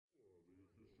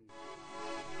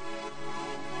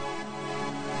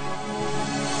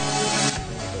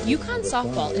UConn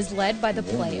Softball is led by the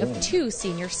play of two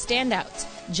senior standouts,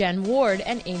 Jen Ward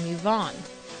and Amy Vaughan.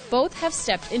 Both have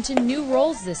stepped into new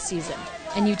roles this season,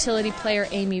 and utility player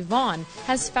Amy Vaughan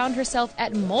has found herself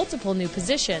at multiple new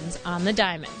positions on the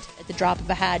diamond. At the drop of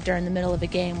a hat during the middle of a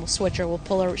game, we'll switch her, we'll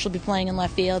pull her, she'll be playing in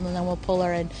left field, and then we'll pull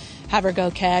her and have her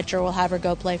go catch, or we'll have her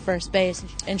go play first base.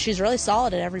 And she's really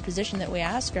solid at every position that we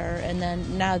ask her. And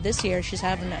then now this year, she's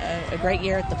having a great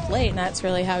year at the plate. And that's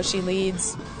really how she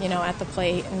leads, at the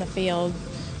plate, in the field.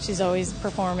 She's always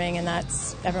performing, and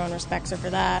everyone respects her for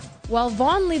that. While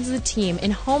Vaughan leads the team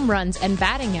in home runs and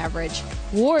batting average,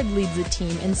 Ward leads the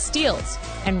team in steals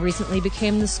and recently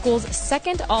became the school's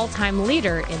second all-time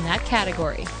leader in that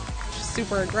category. She's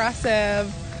super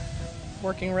aggressive,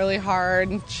 working really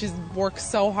hard. She's worked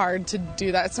so hard to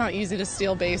do that. It's not easy to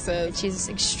steal bases. She's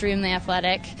extremely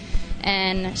athletic,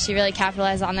 and she really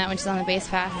capitalized on that when she's on the base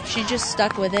path. She just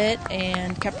stuck with it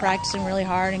and kept practicing really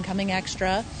hard and coming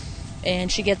extra.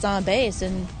 And she gets on base,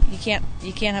 and you can't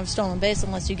have a stolen base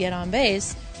unless you get on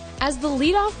base. As the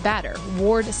leadoff batter,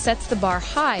 Ward sets the bar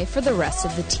high for the rest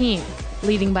of the team,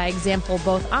 leading by example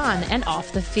both on and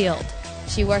off the field.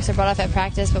 She works her butt off at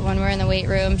practice, but when we're in the weight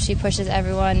room, she pushes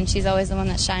everyone, and she's always the one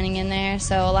that's shining in there.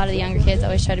 So a lot of the younger kids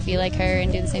always try to be like her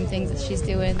and do the same things that she's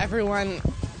doing. Everyone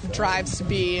drives to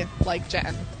be like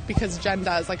Jen, because Jen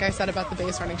does. Like I said about the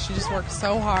base running, she just works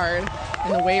so hard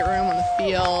in the weight room, on the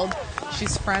field.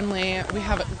 She's friendly. We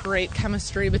have a great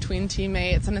chemistry between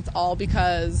teammates, and it's all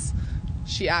because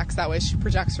she acts that way. She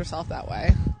projects herself that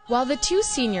way. While the two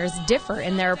seniors differ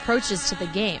in their approaches to the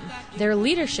game, their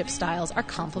leadership styles are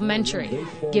complementary,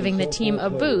 giving the team a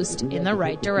boost in the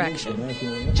right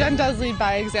direction. Jen does lead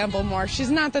by example more. She's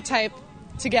not the type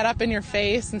to get up in your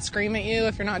face and scream at you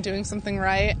if you're not doing something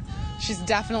right. She's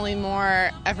definitely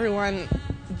more, everyone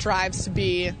drives to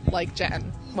be like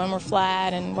Jen. When we're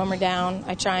flat and when we're down,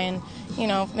 I try and,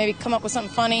 maybe come up with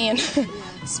something funny and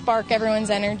spark everyone's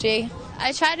energy.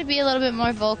 I try to be a little bit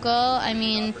more vocal.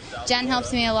 Jen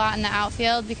helps me a lot in the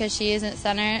outfield because she isn't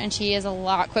center, and she is a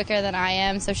lot quicker than I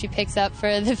am, so she picks up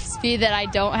for the speed that I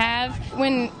don't have.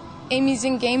 When Amy's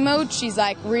in game mode, she's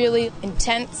really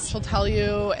intense. She'll tell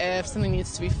you if something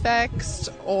needs to be fixed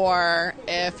or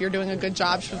if you're doing a good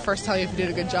job. She'll first tell you if you did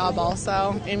a good job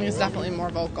also. Amy is definitely more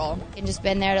vocal. I've just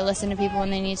been there to listen to people when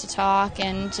they need to talk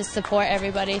and just support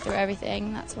everybody through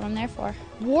everything. That's what I'm there for.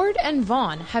 Ward and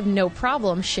Vaughan have no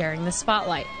problem sharing the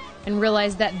spotlight and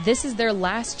realize that this is their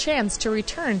last chance to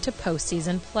return to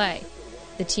postseason play.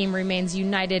 The team remains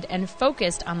united and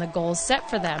focused on the goals set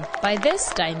for them by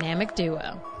this dynamic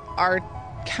duo. Our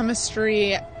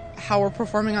chemistry, how we're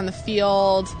performing on the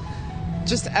field,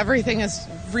 just everything is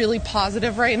really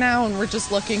positive right now, and we're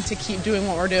just looking to keep doing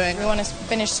what we're doing. We want to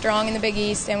finish strong in the Big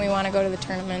East, and we want to go to the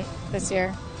tournament this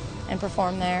year and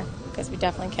perform there, because we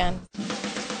definitely can.